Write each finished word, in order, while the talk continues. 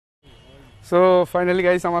So finally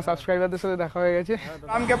guys আমার সাবস্ক্রাইবারদের সাথে দেখা হয়ে গেছে।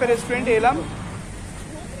 রাম ক্যাফে রেস্টুরেন্টে এলাম।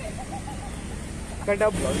 কাটা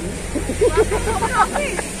blogging.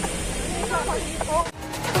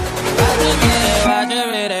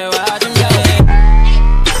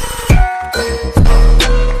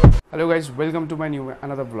 Hello guys, welcome to my new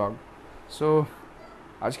another blog. So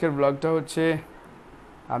আজকের ব্লগটা হচ্ছে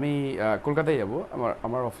আমি কলকাতায় যাব,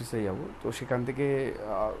 আমার অফিসে যাব। তো সেখান থেকে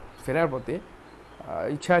ফেরার পথে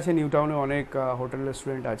ইচ্ছা আছে নিউ টাউনে অনেক হোটেল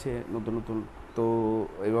রেস্টুরেন্ট আছে নতুন নতুন, তো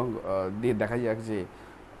এবং দিয়ে দেখা যাক যে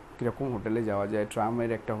কীরকম হোটেলে যাওয়া যায়।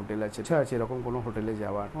 ট্রামের একটা হোটেল আছে, ইচ্ছা আছে এরকম কোনো হোটেলে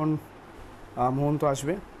যাওয়ার। এখন মোহন তো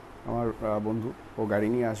আসবে, আমার বন্ধু, ও গাড়ি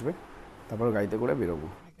নিয়ে আসবে, তারপর গাড়িতে করে বেরোবো।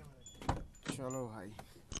 চলো ভাই।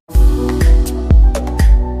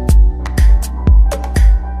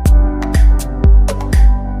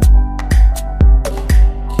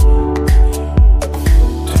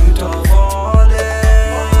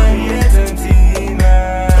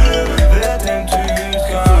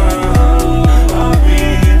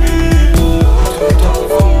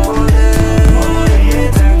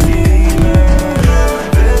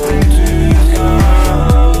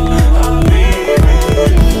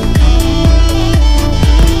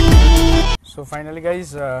 সো ফাইনালি গাইজ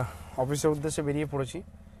অফিসের উদ্দেশ্যে বেরিয়ে পড়েছি।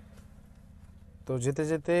 তো যেতে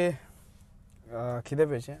যেতে খিদে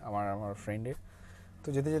পেয়েছে আমার ফ্রেন্ডের, তো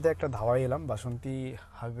যেতে যেতে একটা ধাবায় এলাম, বাসন্তী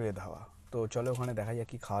হাইওয়ে ধাবা। তো চলো ওখানে দেখা যায়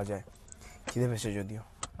কি খাওয়া যায়, খিদে পেয়েছে যদিও,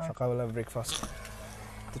 সকালবেলা ব্রেকফাস্ট।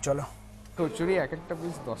 তো চলো। কচুরি এক একটা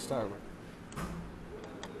পিস 10 টাকা করে।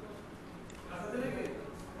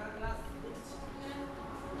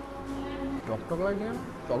 টক টক লাগছে,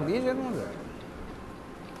 টক দিয়েছে এর মধ্যে?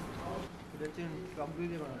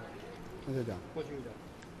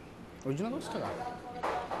 ওই জন্য 10 টাকা।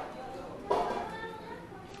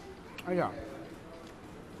 আচ্ছা,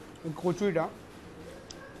 এই কচুরিটা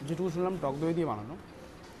যেটুকু শুনলাম টক দই দিয়ে বানানো,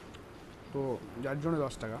 তো যার জন্য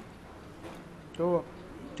 10 টাকা। তো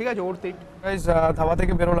ঠিক আছে, ওর তেই গাইস ধাবা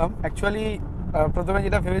থেকে বেরোলাম। অ্যাকচুয়ালি প্রথমে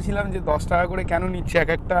যেটা ভেবেছিলাম যে 10 টাকা করে কেন নিচ্ছে এক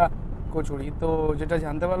একটা কচুরি, তো যেটা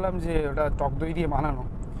জানতে পারলাম যে ওটা টক দই দিয়ে বানানো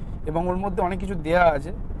এবং ওর মধ্যে অনেক কিছু দেওয়া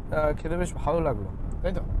আছে। খেতে বেশ ভালো লাগলো,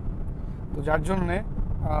 তাই তো। তো যার জন্যে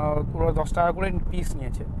ওরা 10 টাকা করে পিস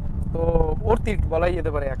নিয়েছে, তো ওর তিট বলাই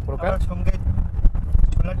যেতে পারে এক প্রকার। সঙ্গে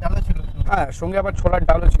ছোলার ডালও ছিল। হ্যাঁ, সঙ্গে আবার ছোলার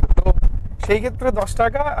ডালও ছিল। তো সেই ক্ষেত্রে 10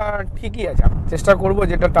 টাকা ঠিকই আছে। আমি চেষ্টা করবো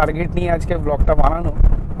যেটা টার্গেট নিয়ে আজকে ব্লগটা বানানো,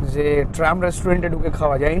 যে ট্রাম রেস্টুরেন্টে ঢুকে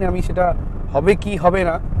খাওয়া যায় না। আমি সেটা হবে কি হবে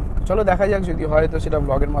না, চলো দেখা যাক। যদি হয় তো সেটা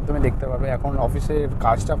ব্লগের মাধ্যমে দেখতে পারবে। এখন অফিসের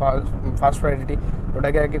কাজটা ফার্স্ট প্রায়োরিটি,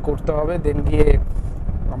 ওটাকে আগে করতে হবে, দেন গিয়ে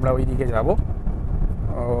আমরা ওই দিকে যাবো।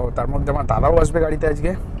 তার মধ্যে আমার দাদাও আসবে গাড়িতে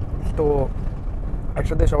আজকে, তো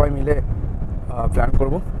একসাথে সবাই মিলে প্ল্যান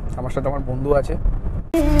করব। আমার সাথে আমার বন্ধু আছে।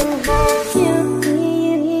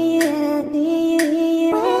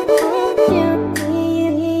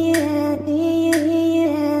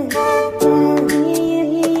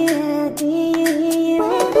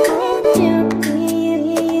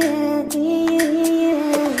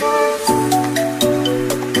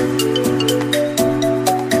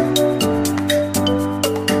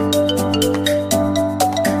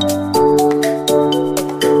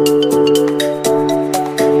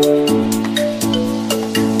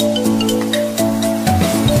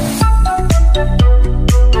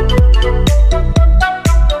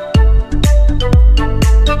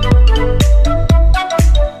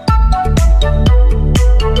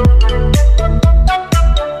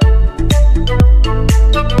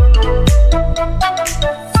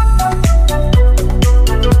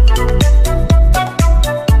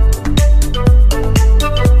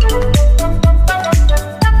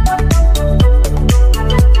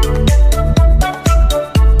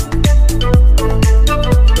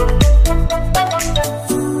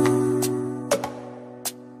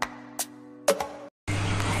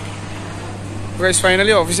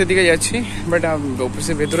 ফাইনালি অফিসের দিকে যাচ্ছি, বাট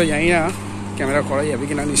অফিসের ভেতরে যাই না, ক্যামেরা করা যাবে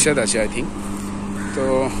কিনা নিশ্চিত আছে আই থিঙ্ক। তো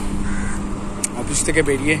অফিস থেকে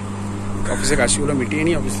বেরিয়ে অফিসের কাজগুলো মিটিয়ে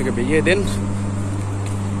নিই, অফিস থেকে বেরিয়ে দেন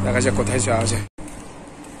দেখা যাক কোথায় যাওয়া যায়।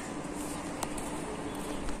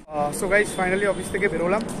 সো গাইস ফাইনালি অফিস থেকে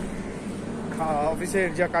বেরোলাম, অফিসের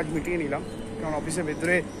যা কাজ মিটিয়ে নিলাম, কারণ অফিসের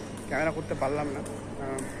ভেতরে ক্যামেরা করতে পারলাম না,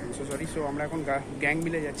 সো সরি। সো আমরা এখন গ্যাং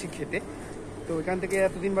মিলে যাচ্ছি খেতে। তো এখান থেকে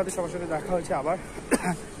এতদিন বাদে সবার সাথে দেখা হয়েছে আবার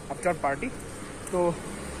আফটার পার্টি। তো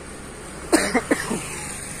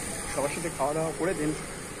সবার সাথে খাওয়া দাওয়া করে দেন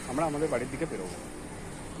আমরা আমাদের বাড়ির দিকে বেরোবো।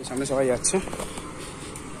 সামনে সবাই যাচ্ছে।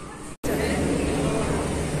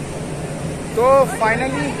 तो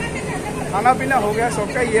फाइनली खाना पीना हो गया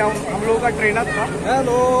सबका। ये हम लोगों का ट्रेनर था।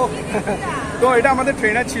 हेलो। तो এটা আমাদের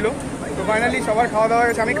ট্রেনার ছিল। তো ফাইনালি সবার খাওয়া দাওয়া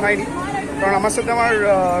গেছে, আমি খাইনি। কারণ আমার সাথে আমার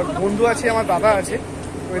বন্ধু আছে, আমার দাদা আছে,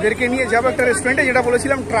 ওদেরকে নিয়ে যাবো একটা রেস্টুরেন্টে, যেটা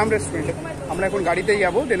বলেছিলাম ট্রাম রেস্টুরেন্টে। আমরা এখন গাড়িতেই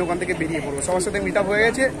যাবো, দেন ওখান থেকে বেরিয়ে পড়বো। সবার সাথে মিট আপ হয়ে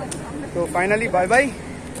গেছে, তো finally bye bye.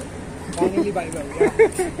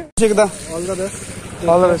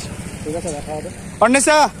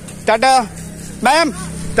 Anwesha tata, ma'am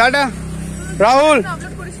tata. Rahul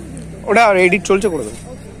ওটা এডিট চলছে, করে দেবো।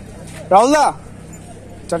 রাহুল দা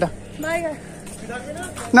টাটা।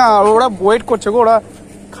 না ওরা ওয়েট করছে গো, ওরা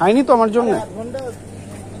খায়নি তো আমার জন্য,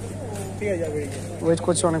 ওয়েট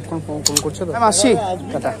করছে অনেকক্ষণ, ফোন করছে তো। আসছি,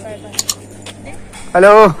 টাটা।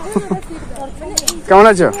 হ্যালো, কেমন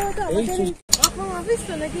আছো?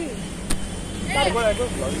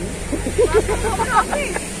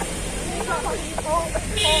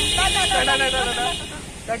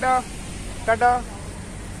 Tata tata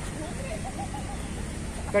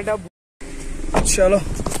tata. চলো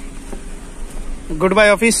গুড বাই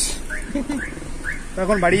অফিস।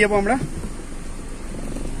 এখন বাড়ি যাবো আমরা।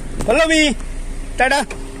 Hello me tata.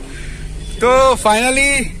 তো ফাইনালি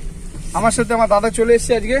আমার সাথে আমার দাদা চলে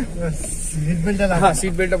এসছে আজকে। হ্যাঁ,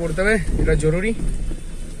 সিট বেল্টটা পড়তে হবে, এটা জরুরি।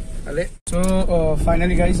 তাহলে তো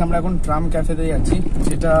ফাইনালি গাইস আমরা এখন ট্রাম ক্যাফেতে যাচ্ছি,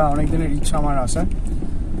 যেটা অনেক দিনের ইচ্ছা আমার আসা।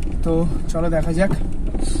 তো চলো দেখা যাক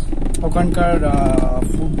ওখানকার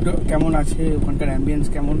ফুড কেমন আছে, ওখানকার অ্যাম্বিয়েন্স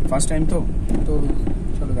কেমন। ফার্স্ট টাইম তো তো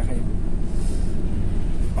চলো দেখা যাক।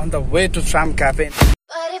 On the way to tram cafe.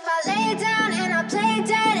 But if I lay down and I play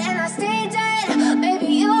dead and I stay dead, maybe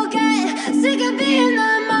you'll get sick of being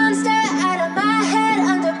the monster out of my head,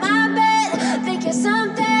 under my bed. Think you're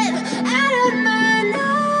something out of my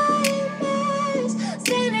nightmares,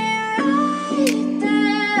 standing right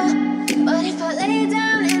there. But if I lay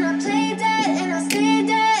down and I play dead and I stay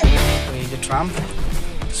dead. এই যে tram,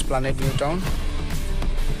 Esplanade New Town.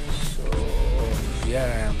 So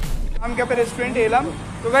yeah, tram cafe রেস্টুরেন্টে এলাম।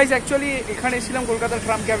 তো guys actually এখানে এসেছিলাম কলকাতার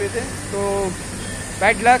tram ক্যাফেতে, তো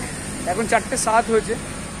ব্যাড লাক, এখন 4:07 হয়েছে।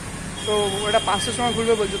 তো এটা 5টার সময়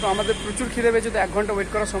খুলবে বলছে, তো আমাদের প্রচুর খিদে পেয়েছে, তো 1 ঘন্টা ওয়েট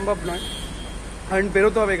করা সম্ভব নয়, কারণ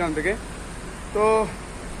বেরোতে হবে এখান থেকে। তো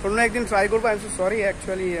অন্য একদিন ট্রাই করবো। I am so sorry,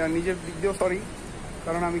 actually নিজের দিক দিয়েও সরি,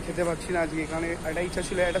 কারণ আমি খেতে পাচ্ছি না আজকে এখানে। একটা ইচ্ছা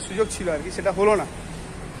ছিল, একটা সুযোগ ছিল আর কি, সেটা হলো না।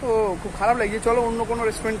 তো খুব খারাপ লাগছে। চলো অন্য কোনো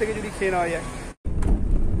রেস্টুরেंट থেকে যদি খেয়ে নেওয়া যায়।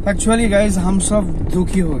 एक्चुअली गाइज हम सब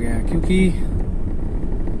दुखी हो गए हैं, क्योंकि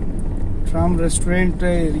ট্রাম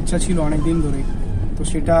রেস্টুরেন্টে ইচ্ছা ছিল অনেক দিন ধরে, তো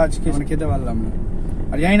সেটা আজকে মানে খেতে পারলাম না।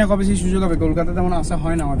 আর জানি না কবে সেই সুযোগ হবে, কলকাতাতে তেমন আসা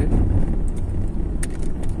হয় না আমাদের।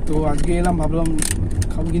 তো আজকে এলাম, ভাবলাম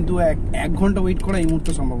খাবো, কিন্তু 1 ঘন্টা ওয়েট করা এই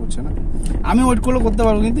মুহূর্তে সম্ভব হচ্ছে না। আমি ওয়েট করলে করতে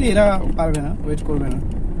পারবো, কিন্তু এরা পারবে না, ওয়েট করবে না,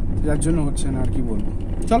 যার জন্য হচ্ছে না। আর কি বলবো,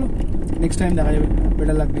 চলো নেক্সট টাইম দেখা যাবে,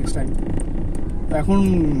 বেটার লাক নেক্সট টাইম। এখন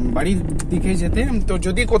বাড়ির দিকে যেতে, তো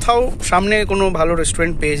যদি কোথাও সামনে কোনো ভালো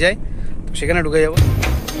রেস্টুরেন্ট পেয়ে যায় তো সেখানে ঢুকে যাব।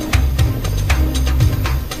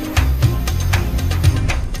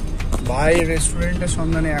 ভাই রেস্টুরেন্টের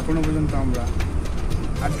সন্ধানে এখনো পর্যন্ত আমরা,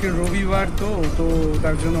 আজকে রবিবার তো তো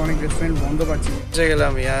তার জন্য অনেক রেস্টুরেন্ট বন্ধ পাচ্ছি।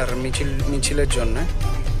 গেলাম ইয়ার মিছিলের জন্য।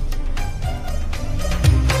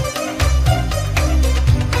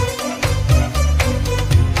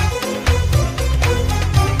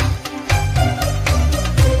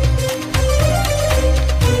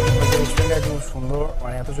 সুন্দর,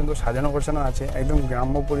 মানে এত সুন্দর সাজানো গোছানো আছে, একদম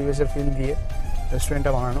গ্রাম্য পরিবেশের ফিল দিয়ে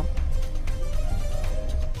রেস্টুরেন্টটা বানানো।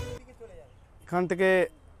 এখান থেকে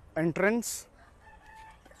এন্ট্রেন্স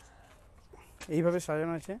এইভাবে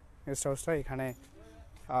সাজানো আছে গেস্ট হাউসটা। এখানে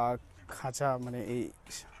খাঁচা, মানে এই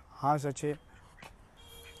হাঁস আছে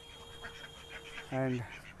অ্যান্ড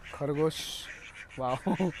খরগোশ। বাহ,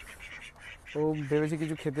 ও ভেবেছি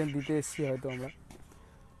কিছু খেতে দিতে এসছি হয়তো আমরা।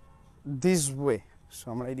 দিস ওয়ে, সো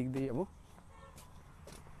আমরা এই দিক দিয়ে যাবো।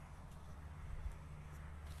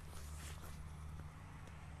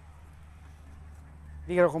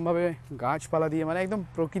 এরকমভাবে গাছপালা দিয়ে, মানে একদম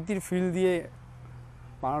প্রকৃতির ফিল দিয়ে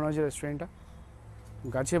বানানো হয়েছে রেস্টুরেন্টটা।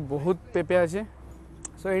 গাছে বহুত পেঁপে আছে।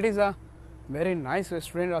 So it is a very nice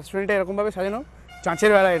restaurant. রেস্টুরেন্টটা এরকমভাবে সাজানো,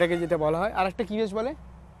 চাঁচের বেলা এটাকে যেটা বলা হয়। আর একটা কী বেশ বলে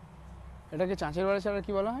এটাকে, চাঁচের বেলা ছাড়া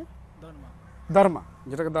কী বলা হয়? দর্মা,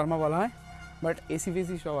 যেটাকে দর্মা বলা হয়। বাট এসি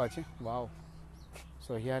ফেসি সব আছে। Wow,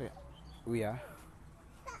 so here we are.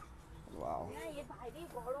 Wow,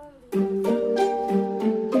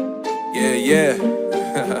 Yeah, yeah.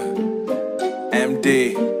 MD,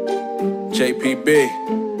 JPB.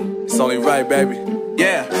 It's only right, baby.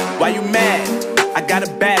 Yeah, why you mad? I got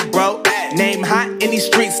a bad bro. Name hot in these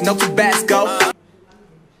streets, no Tabasco.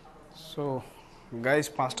 So guys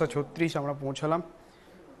 5:36 আমরা পৌঁছালাম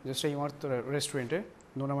just এই মাত্র রেস্টুরেন্টে,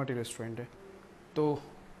 নোনামাটি রেস্টুরেন্টে। তো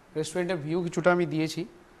রেস্টুরেন্টের view কিছুটা আমি দিয়েছি,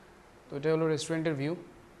 তো এটা হলো রেস্টুরেন্টের ভিউ।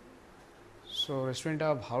 সো রেস্টুরেন্টটা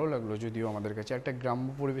ভালো লাগলো, যদিও আমাদের কাছে একটা গ্রাম্য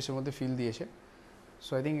পরিবেশের মধ্যে ফিল দিয়েছে।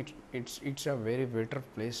 So I think it's a very better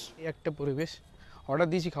place. এই একটা পরিবেশ। অর্ডার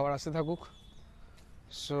দিয়েছি, খাবার আসতে থাকুক।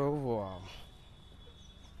 সো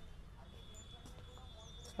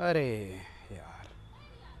আরে यार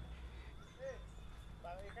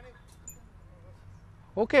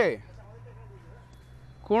ওকে,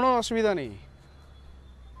 কোনো অসুবিধা নেই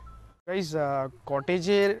গাইস।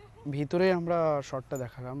 কটেজের ভিতরে আমরা শটটা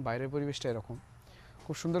দেখালাম, বাইরের পরিবেশটা এরকম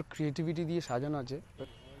খুব সুন্দর ক্রিয়েটিভিটি দিয়ে সাজানো আছে।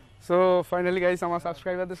 সো ফাইনালি গাইস আমার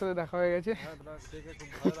সাবস্ক্রাইবারদের সাথে দেখা হয়ে গেছে।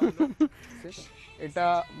 এটা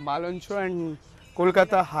মালঞ্চ অ্যান্ড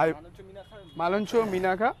কলকাতা হাই, মালঞ্চ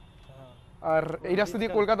মিনাখা, আর এই রাস্তা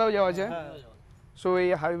দিয়ে কলকাতাও যাওয়া যায়। সো এই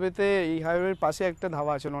হাইওয়ের পাশে একটা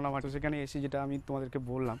ধাবা আছে নোনামাটি, সেখানে এসে যেটা আমি তোমাদেরকে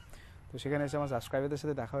বললাম, তো সেখানে এসে আমার সাবস্ক্রাইবারদের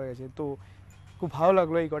সাথে দেখা হয়ে গেছে। তো খুব ভালো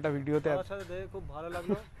লাগলো এই কটা ভিডিওতে, খুব ভালো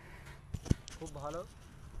লাগলো, খুব ভালো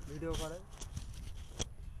ভিডিও করে।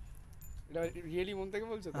 এটা রিয়েলি মন থেকে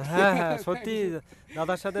বলছো? হ্যাঁ হ্যাঁ সত্যি,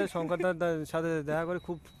 দাদার সাথে শঙ্করদার সাথে দেখা করে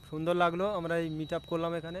খুব সুন্দর লাগলো। আমরা এই মিট আপ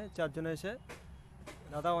করলাম এখানে চারজনে এসে,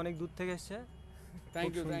 দাদা অনেক দূর থেকে এসছে।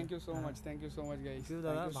 Thank you so much guys. Thank you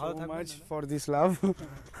দাদা, ভালো থাকবেন much for this love.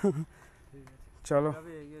 চলো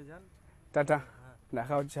এগিয়ে যান, টাটা,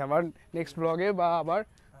 দেখা হচ্ছে আবার নেক্সট ব্লগে, বা আবার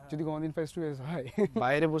যদি কোনোদিন ফেস টু ফেস হয়।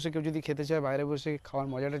 বাইরে বসে কেউ যদি খেতে চায়, বাইরে বসে খাওয়ার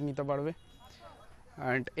মজাটা নিতে পারবে।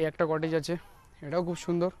 অ্যান্ড এই একটা কটেজ আছে, এটাও খুব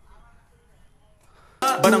সুন্দর।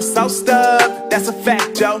 But I'm so stuck, that's a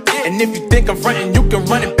fact, yo. And if you think I'm frontin', you can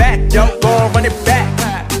run it back, yo. Go on, run it back.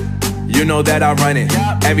 You know that I run it.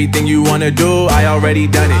 Everything you wanna do, I already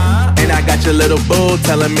done it. And I got your little boo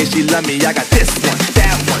telling me she love me. I got this one,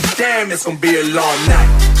 that one. Damn, it's gonna be a long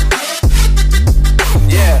night.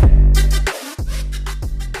 Yeah.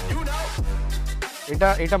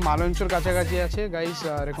 এটা মালঞ্চর কাছাকাছি আছে guys,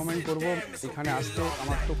 recommend করবো এখানে আসতে।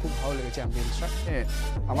 আমার তো খুব ভালো লেগেছে অ্যাম্বিয়েন্সটা।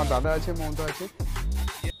 আমার দাদা আছে, মমত আছে।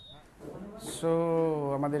 সো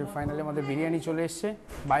ফাইনালি আমাদের বিরিয়ানি চলে এসছে।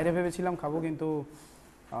 বাইরে ভেবেছিলাম খাবো, কিন্তু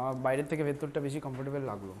বাইরের থেকে ভেতরটা বেশি কমফোর্টেবল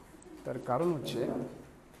লাগলো। তার কারণ হচ্ছে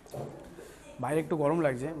বাইরে একটু গরম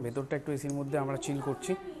লাগছে, ভেতরটা একটু এসির মধ্যে আমরা চিল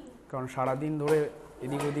করছি, কারণ সারাদিন ধরে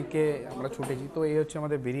এদিক ওদিকে আমরা ছুটেছি। তো এই হচ্ছে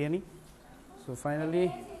আমাদের বিরিয়ানি। সো ফাইনালি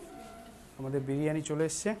আমাদের বিরিয়ানি চলে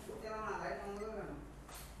এসছে।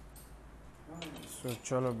 সো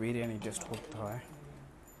চলো বিরিয়ানি টেস্ট করতে হয়।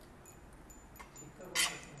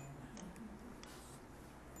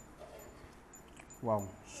 Wow,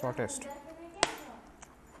 shortest.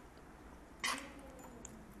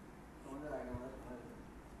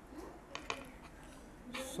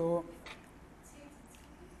 সো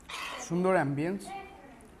সুন্দর অ্যাম্বিয়েন্স,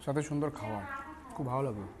 সাথে সুন্দর খাবার, খুব ভালো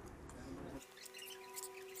লাগলো।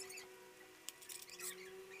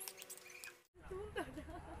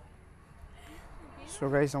 সো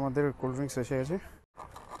গাইস আমাদের কোল্ড ড্রিঙ্কস এসে গেছে।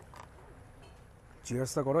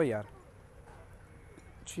 চিয়ার্সটা করো ইয়ার,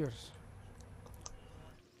 চিয়ার্স।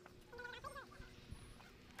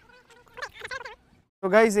 তো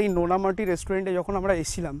গাইস এই নোনামাটি রেস্টুরেন্টে যখন আমরা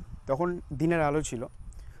এসেছিলাম তখন দিনের আলো ছিল,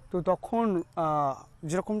 তো তখন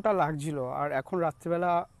যেরকমটা লাগছিল, আর এখন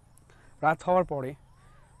রাত্রিবেলা রাত হওয়ার পরে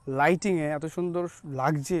লাইটিংয়ে এত সুন্দর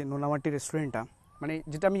লাগছে নোনামাটি রেস্টুরেন্টটা, মানে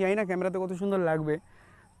যেটা আমি জানি না ক্যামেরাতে কত সুন্দর লাগবে,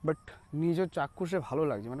 বাট নিজের চাক্ষুষে ভালো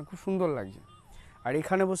লাগছে, মানে খুব সুন্দর লাগছে। আর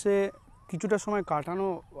এখানে বসে কিছুটা সময় কাটানো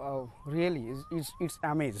রিয়েলি ইটস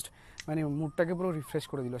অ্যামেজড, মানে মুডটাকে পুরো রিফ্রেশ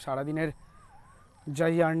করে দিল। সারাদিনের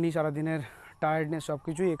যাই জার্নি, সারাদিনের টায়ার্ডনেস সব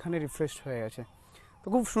কিছুই এখানে রিফ্রেশ হয়ে গেছে। তো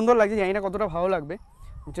খুব সুন্দর লাগছে, জানি না কতটা ভালো লাগবে,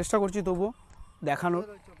 চেষ্টা করছি তবুও দেখানোর।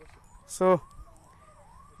 সো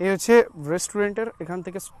এই হচ্ছে রেস্টুরেন্টের এখান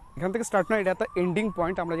থেকে স্টার্ট নয়, এটা একটা এন্ডিং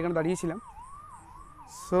পয়েন্ট আমরা যেখানে দাঁড়িয়েছিলাম।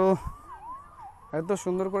 সো এত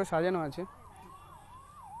সুন্দর করে সাজানো আছে,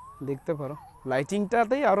 দেখতে পারো।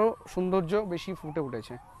 লাইটিংটাতেই আরও সৌন্দর্য বেশি ফুটে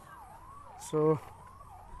উঠেছে। সো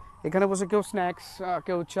এখানে বসে কেউ স্ন্যাক্স,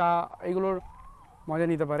 কেউ চা, এগুলোর মজা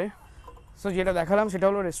নিতে পারে। সো যেটা দেখালাম সেটা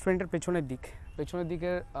হলো রেস্টুরেন্টের পেছনের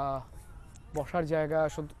দিকের বসার জায়গা,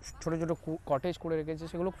 ছোটো ছোটো কটেজ করে রেখেছে,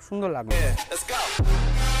 সেগুলো খুব সুন্দর লাগলো।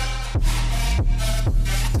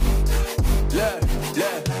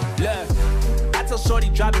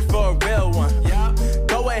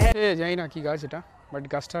 জানি না কি গাছ এটা, বাট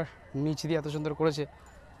গাছটার নিচ দিয়ে এত সুন্দর করেছে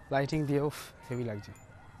লাইটিং দিয়ে, উফ হেভি লাগছে।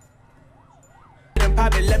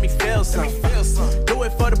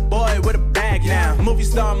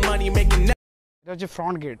 এটা হচ্ছে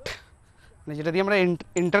ফ্রন্ট গেট, মানে যেটা দিয়ে আমরা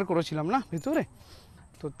এন্টার করেছিলাম না ভিতরে,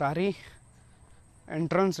 তো তারই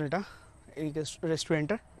এন্ট্রান্স এটা এই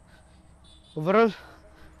রেস্টুরেন্টের। ওভারঅল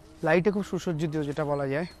লাইটে খুব সুসজ্জিত, যেটা বলা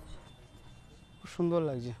যায়, খুব সুন্দর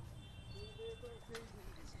লাগছে।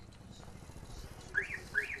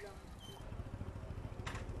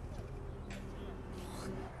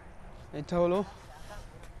 এটা হলো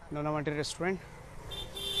নোনামাটির রেস্টুরেন্ট,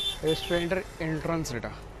 রেস্টুরেন্টের এন্ট্রান্স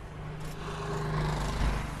এটা।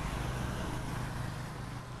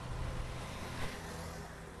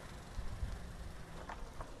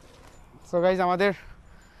 সো গাইজ আমাদের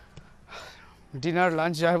ডিনার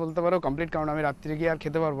লাঞ্চ যাই বলতে পারো কমপ্লিট, কারণ আমি রাত্রে গিয়ে আর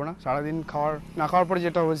খেতে পারবো না। সারাদিন না খাওয়ার পরে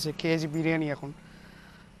যেটা হয়েছে, খেয়েছি বিরিয়ানি এখন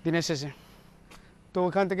দিনের শেষে। তো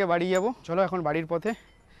ওখান থেকে বাড়ি যাবো, চলো এখন বাড়ির পথে।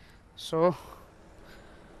 So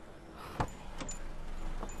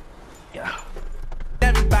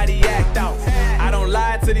Everybody act out. I don't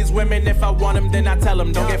lie to these women. If I want them, then I tell them.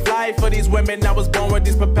 Don't get fly for these women. I was born with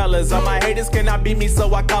these propellers. All my haters cannot beat me, so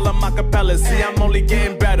I call them acapellas. See, I'm only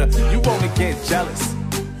getting better. You only get jealous.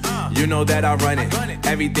 You know that I run it.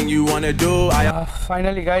 Everything you wanna do,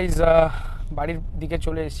 finally guys বাড়ির দিকে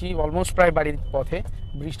চলে এসেছি, almost প্রায় বাড়ির পথে।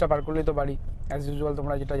 ব্রিজটা পার করলেই তো বাড়ি, অ্যাজ ইউজুয়াল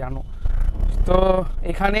তোমরা যেটা জানো। তো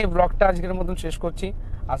এখানে ব্লগটা আজকের মতন শেষ করছি।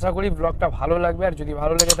 আশা করি ব্লগটা ভালো লাগবে, আর যদি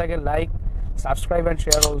ভালো লেগে থাকে like, subscribe and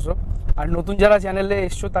share also. আর নতুন যারা চ্যানেলে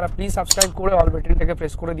এসছো তারা প্লিজ সাবস্ক্রাইব করে অল বাটনটাকে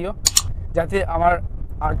প্রেস করে দিও, যাতে আমার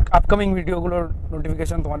আপকামিং ভিডিওগুলোর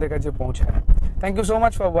নোটিফিকেশন তোমাদের কাছে পৌঁছায়। Thank you so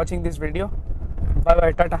much for watching this video. Bye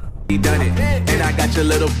bye, tata. done it. And I got your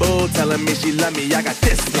little boo telling me she love me. I got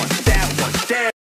this one, that one, that